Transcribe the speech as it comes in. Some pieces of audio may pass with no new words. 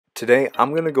Today I'm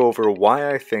going to go over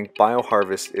why I think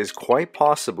BioHarvest is quite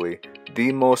possibly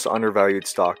the most undervalued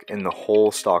stock in the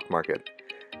whole stock market.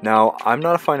 Now, I'm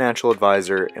not a financial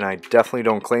advisor and I definitely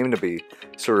don't claim to be,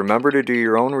 so remember to do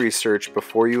your own research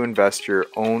before you invest your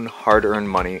own hard-earned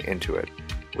money into it.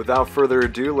 Without further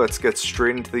ado, let's get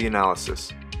straight into the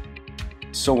analysis.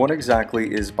 So what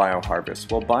exactly is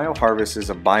BioHarvest? Well, BioHarvest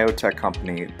is a biotech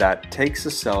company that takes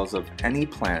the cells of any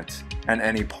plant and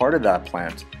any part of that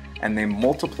plant and they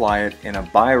multiply it in a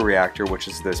bioreactor, which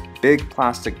is this big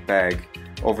plastic bag,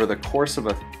 over the course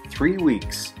of 3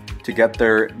 weeks to get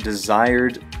their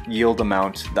desired yield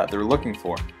amount that they're looking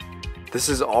for. This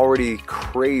is already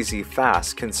crazy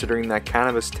fast considering that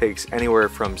cannabis takes anywhere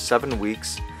from 7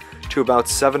 weeks to about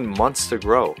 7 months to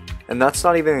grow. And that's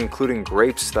not even including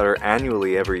grapes that are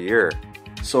annually every year.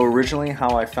 So originally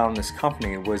how I found this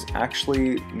company was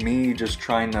actually me just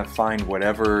trying to find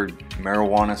whatever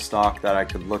marijuana stock that I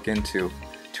could look into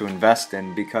to invest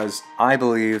in, because I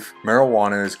believe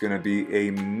marijuana is going to be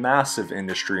a massive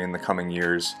industry in the coming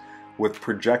years with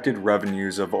projected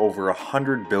revenues of over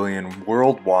 100 billion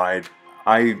worldwide.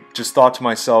 I just thought to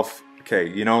myself, okay,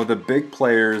 you know, the big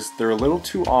players, they're a little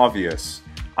too obvious.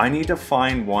 I need to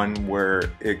find one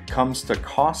where it comes to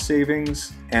cost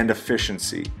savings and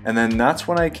efficiency. And then that's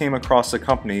when I came across the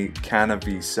company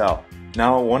cannabis.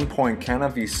 Now at one point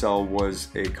cannabis was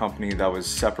a company that was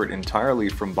separate entirely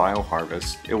from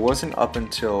BioHarvest. It wasn't up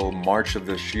until March of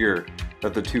this year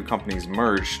that the two companies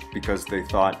merged because they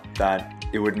thought that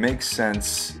it would make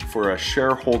sense for a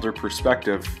shareholder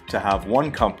perspective to have one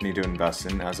company to invest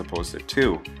in as opposed to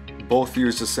two. Both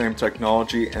used the same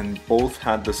technology and both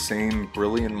had the same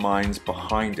brilliant minds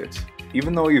behind it.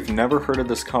 Even though you've never heard of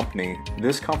this company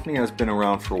has been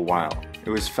around for a while. It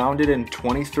was founded in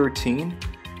 2013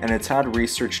 and it's had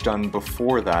research done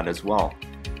before that as well.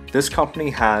 This company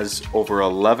has over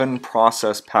 11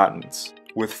 process patents,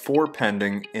 with 4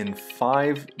 pending in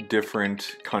 5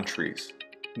 different countries.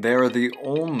 They are the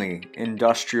only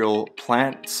industrial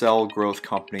plant cell growth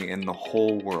company in the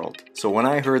whole world. So when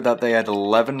I heard that they had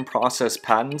 11 process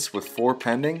patents with 4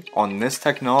 pending on this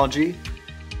technology,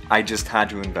 I just had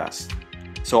to invest.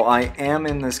 So I am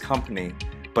in this company,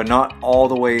 but not all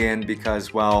the way in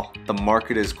because, well, the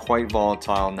market is quite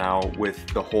volatile now with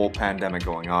the whole pandemic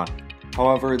going on.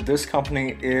 However, this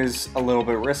company is a little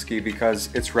bit risky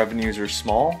because its revenues are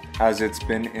small, as it's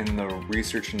been in the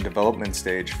research and development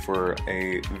stage for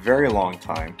a very long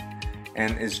time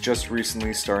and is just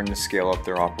recently starting to scale up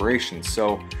their operations.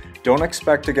 So don't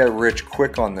expect to get rich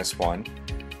quick on this one,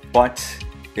 but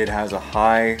it has a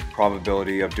high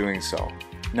probability of doing so.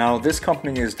 Now, this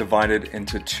company is divided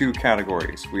into 2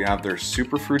 categories. We have their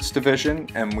superfruits division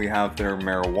and we have their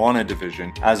marijuana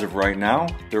division. As of right now,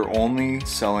 they're only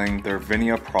selling their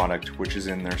Vinia product, which is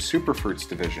in their superfruits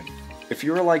division. If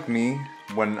you're like me,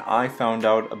 when I found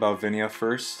out about Vinia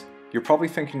first, you're probably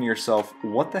thinking to yourself,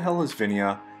 what the hell is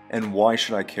Vinia and why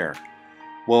should I care?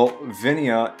 Well,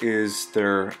 Vinia is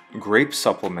their grape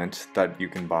supplement that you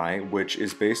can buy, which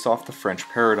is based off the French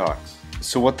paradox.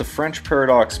 So what the French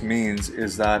paradox means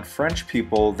is that French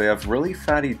people, they have really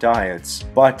fatty diets,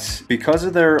 but because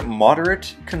of their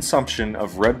moderate consumption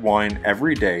of red wine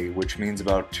every day, which means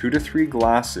about 2 to 3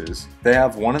 glasses, they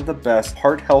have one of the best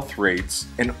heart health rates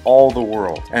in all the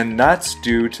world. And that's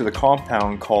due to the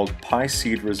compound called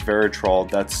piceid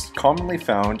resveratrol that's commonly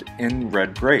found in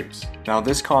red grapes. Now,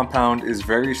 this compound is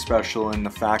very special in the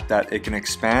fact that it can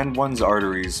expand one's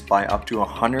arteries by up to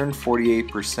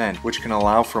 148%, which can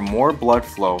allow for more blood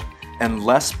flow and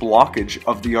less blockage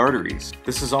of the arteries.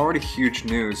 This is already huge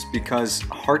news because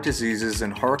heart diseases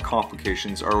and heart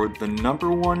complications are the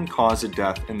 #1 cause of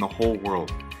death in the whole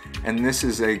world. And this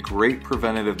is a great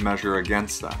preventative measure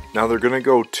against that. Now they're going to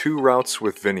go 2 routes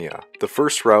with Vinia. The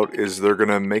first route is they're going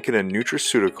to make it a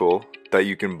nutraceutical that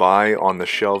you can buy on the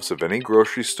shelves of any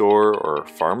grocery store or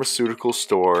pharmaceutical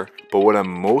store. But what I'm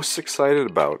most excited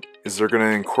about is they're going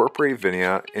to incorporate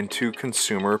Vinia into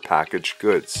consumer packaged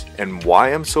goods. And why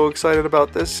I'm so excited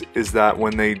about this is that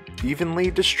when they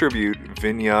evenly distribute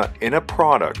Vinia in a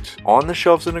product on the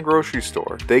shelves in a grocery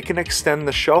store, they can extend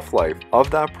the shelf life of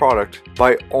that product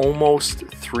by almost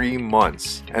 3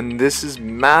 months. And this is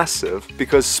massive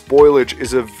because spoilage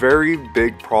is a very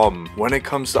big problem when it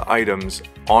comes to items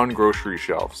on grocery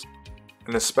shelves,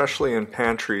 and especially in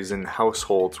pantries and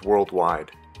households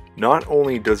worldwide. Not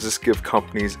only does this give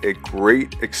companies a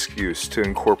great excuse to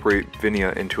incorporate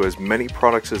Vinia into as many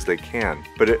products as they can,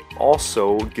 but it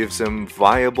also gives them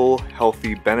viable,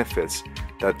 healthy benefits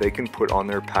that they can put on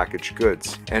their packaged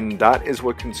goods. And that is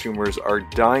what consumers are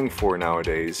dying for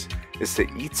nowadays, is to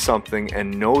eat something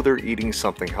and know they're eating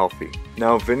something healthy.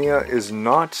 Now, Vinia is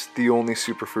not the only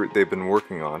superfruit they've been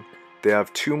working on. They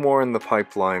have 2 more in the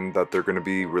pipeline that they're going to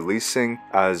be releasing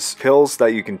as pills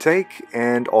that you can take,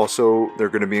 and also they're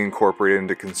going to be incorporated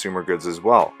into consumer goods as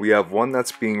well. We have one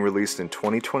that's being released in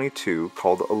 2022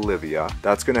 called Olivia.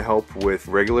 That's going to help with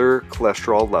regular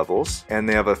cholesterol levels, and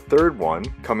they have a 3rd one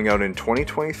coming out in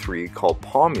 2023 called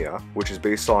Pomia, which is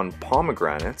based on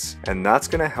pomegranates, and that's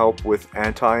going to help with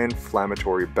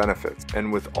anti-inflammatory benefits.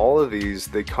 And with all of these,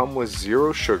 they come with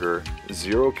 0 sugar,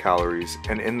 0 calories,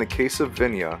 and in the case of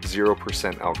Vinia, 0%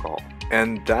 alcohol.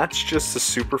 And that's just the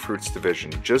superfruits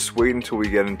division. Just wait until we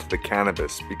get into the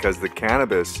cannabis, because the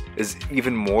cannabis is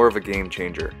even more of a game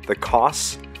changer. The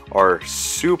costs are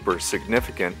super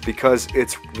significant because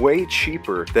it's way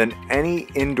cheaper than any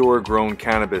indoor grown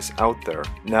cannabis out there.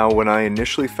 Now, when I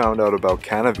initially found out about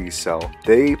cannabis,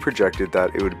 they projected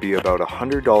that it would be about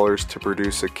 $100 to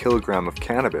produce a kilogram of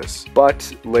cannabis.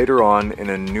 But later on, in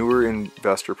a newer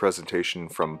investor presentation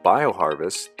from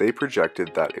BioHarvest, they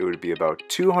projected that it would be about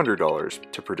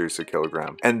 $200 to produce a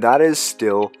kilogram. And that is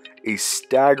still a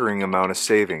staggering amount of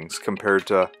savings compared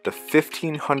to the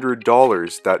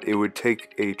 $1,500 that it would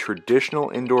take a traditional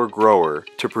indoor grower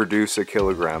to produce a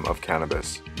kilogram of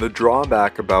cannabis. The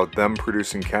drawback about them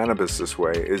producing cannabis this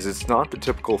way is it's not the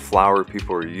typical flower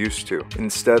people are used to.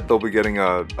 Instead, they'll be getting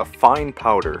a fine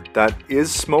powder that is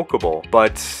smokable,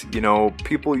 but you know,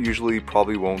 people usually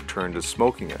probably won't turn to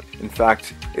smoking it. In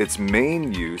fact, its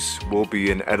main use will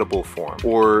be in edible form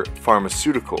or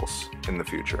pharmaceuticals in the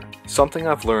future. Something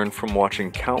I've learned from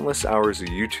watching countless hours of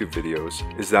YouTube videos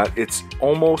is that it's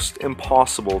almost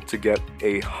impossible to get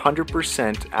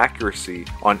 100% accuracy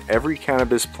on every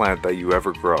cannabis plant that you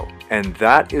ever grow. And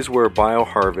that is where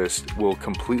BioHarvest will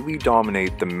completely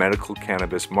dominate the medical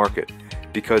cannabis market,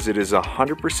 because it is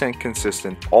 100%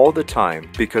 consistent all the time,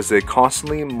 because they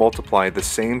constantly multiply the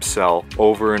same cell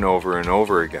over and over and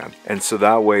over again. And so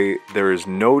that way there is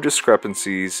no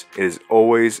discrepancies. It is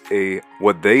always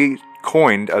what they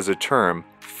coined as a term,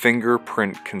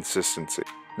 fingerprint consistency.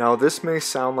 Now, this may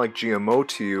sound like GMO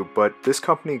to you, but this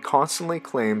company constantly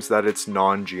claims that it's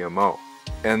non-GMO.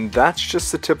 And that's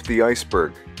just the tip of the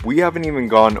iceberg. We haven't even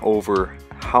gone over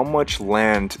how much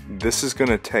land this is going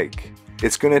to take.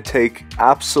 It's going to take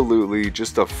absolutely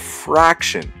just a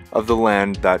fraction of the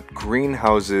land that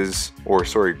greenhouse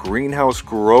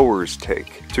growers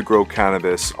take to grow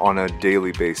cannabis on a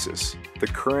daily basis. The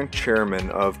current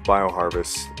chairman of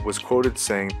BioHarvest was quoted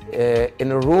saying,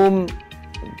 in a room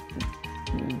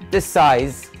this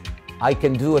size, I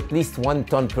can do at least 1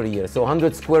 ton per year. So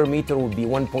 100 square meter would be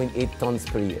 1.8 tons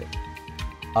per year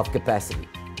of capacity.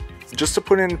 Just to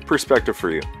put in perspective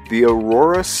for you, the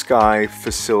Aurora Sky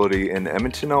facility in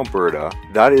Edmonton, Alberta,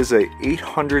 that is a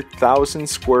 800,000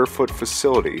 square foot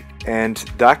facility, and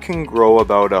that can grow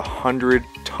about 100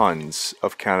 tons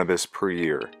of cannabis per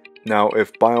year. Now,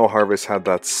 if BioHarvest had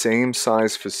that same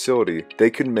size facility,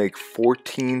 they could make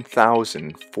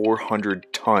 14,400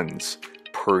 tons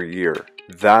per year.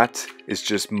 That is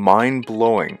just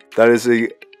mind-blowing. That is a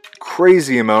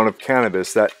crazy amount of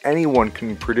cannabis that anyone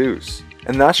can produce.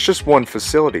 And that's just one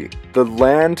facility. The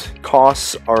land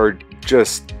costs are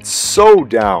just so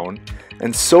down,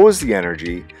 and so is the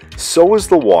energy, so is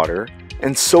the water,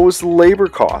 and so is the labor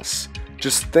costs.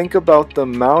 Just think about the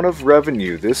amount of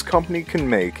revenue this company can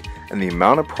make and the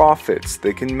amount of profits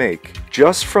they can make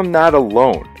just from that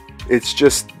alone.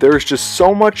 There's just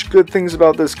so much good things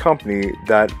about this company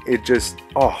that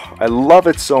I love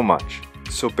it so much.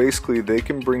 So basically, they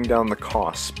can bring down the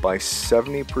costs by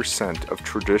 70% of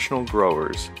traditional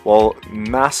growers while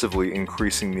massively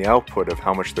increasing the output of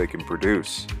how much they can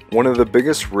produce. One of the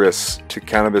biggest risks to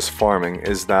cannabis farming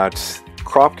is that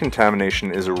crop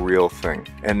contamination is a real thing.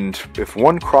 And if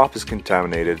one crop is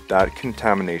contaminated, that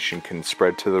contamination can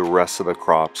spread to the rest of the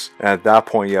crops. And at that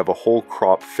point, you have a whole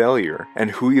crop failure.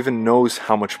 And who even knows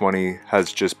how much money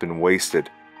has just been wasted?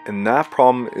 And that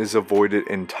problem is avoided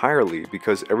entirely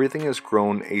because everything is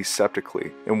grown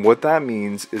aseptically. And what that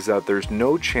means is that there's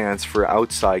no chance for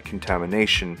outside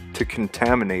contamination to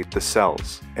contaminate the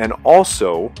cells. And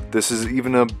also, this is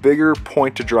even a bigger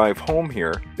point to drive home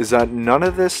here, is that none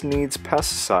of this needs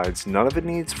pesticides, none of it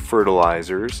needs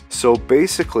fertilizers. So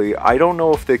basically, I don't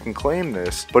know if they can claim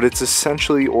this, but it's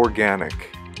essentially organic.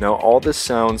 Now all this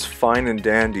sounds fine and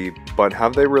dandy, but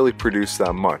have they really produced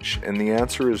that much? And the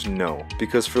answer is no,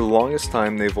 because for the longest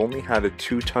time they've only had a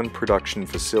 2-ton production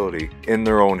facility in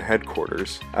their own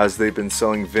headquarters, as they've been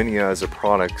selling Vinia as a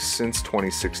product since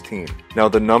 2016. Now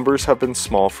the numbers have been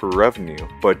small for revenue,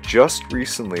 but just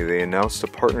recently they announced a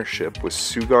partnership with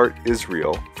Sugart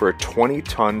Israel for a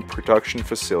 20-ton production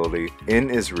facility in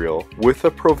Israel, with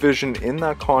a provision in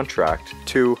that contract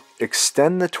to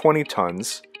extend the 20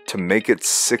 tons to make it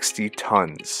 60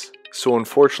 tons. So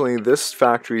unfortunately, this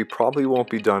factory probably won't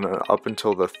be done up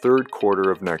until the third quarter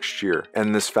of next year.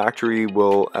 And this factory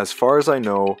will, as far as I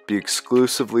know, be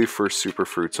exclusively for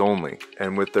superfruits only.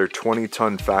 And with their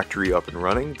 20-ton factory up and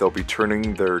running, they'll be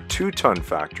turning their 2-ton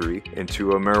factory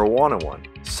into a marijuana one.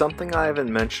 Something I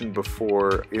haven't mentioned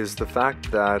before is the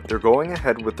fact that they're going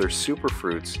ahead with their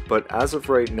superfruits, but as of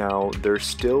right now, they're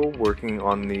still working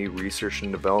on the research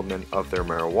and development of their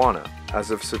marijuana. As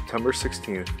of September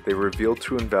 16th, they revealed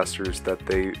to investors that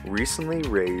they recently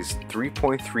raised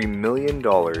 $3.3 million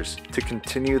to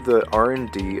continue the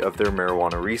R&D of their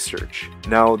marijuana research.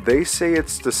 Now, they say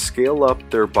it's to scale up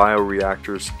their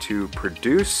bioreactors to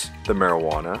produce the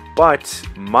marijuana, but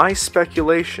my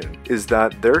speculation is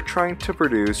that they're trying to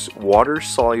produce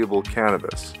water-soluble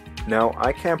cannabis. Now,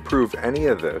 I can't prove any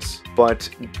of this, but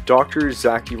Dr.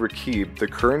 Zaki Rakib, the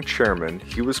current chairman,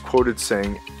 he was quoted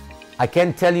saying, I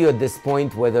can't tell you at this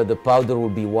point whether the powder will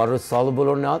be water soluble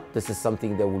or not. This is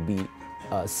something that we'll be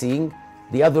seeing.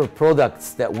 The other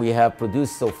products that we have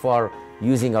produced so far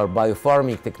using our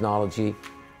biofarming technology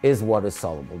is water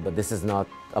soluble, but this is not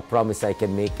a promise I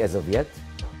can make as of yet.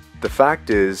 The fact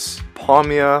is,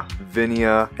 Pomia,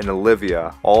 Vinia, and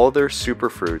Olivia, all their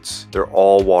superfruits, they're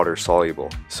all water soluble.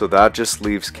 So that just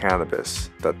leaves cannabis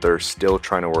that they're still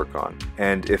trying to work on.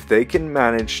 And if they can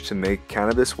manage to make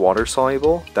cannabis water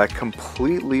soluble, that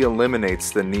completely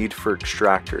eliminates the need for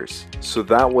extractors. So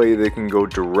that way they can go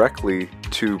directly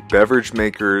to beverage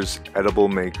makers, edible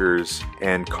makers,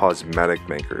 and cosmetic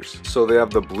makers. So they have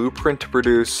the blueprint to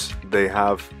produce, they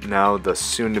have now the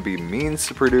soon-to-be means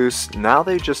to produce, now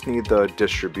they just need the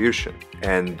distribution.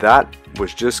 And that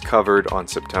was just covered on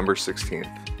September 16th,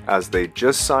 as they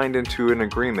just signed into an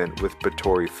agreement with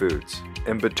Batory Foods.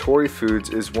 And Batory Foods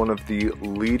is one of the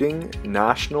leading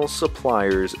national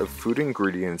suppliers of food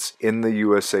ingredients in the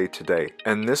USA today.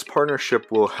 And this partnership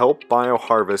will help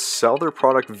BioHarvest sell their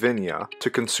product Vinia to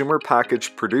consumer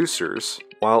packaged producers,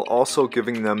 while also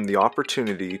giving them the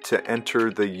opportunity to enter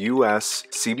the US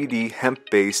CBD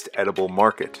hemp-based edible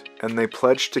market. And they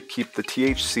pledge to keep the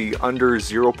THC under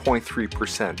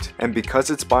 0.3%. And because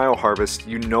it's BioHarvest,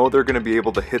 you know they're going to be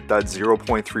able to hit that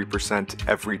 0.3%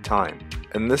 every time.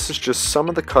 And this is just some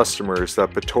of the customers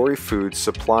that Batory Foods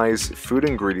supplies food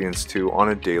ingredients to on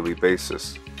a daily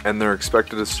basis. And they're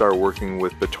expected to start working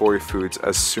with Batory Foods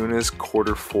as soon as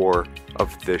Q4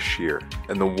 of this year.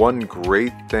 And the one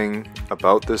great thing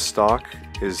about this stock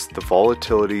is the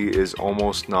volatility is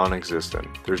almost non-existent.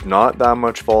 There's not that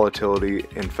much volatility.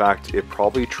 In fact, it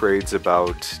probably trades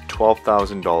about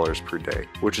 $12,000 per day,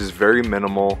 which is very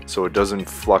minimal, so it doesn't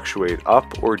fluctuate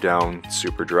up or down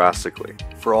super drastically.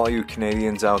 For all you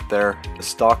Canadians out there, the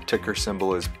stock ticker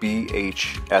symbol is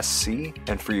BHSC,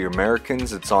 and for you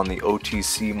Americans, it's on the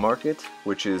OTC market,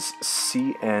 which is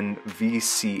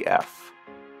CNVCF.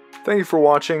 Thank you for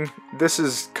watching. This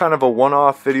is kind of a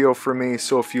one-off video for me,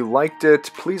 so if you liked it,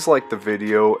 please like the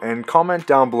video and comment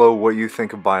down below what you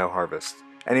think of BioHarvest.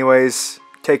 Anyways,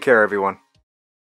 take care everyone.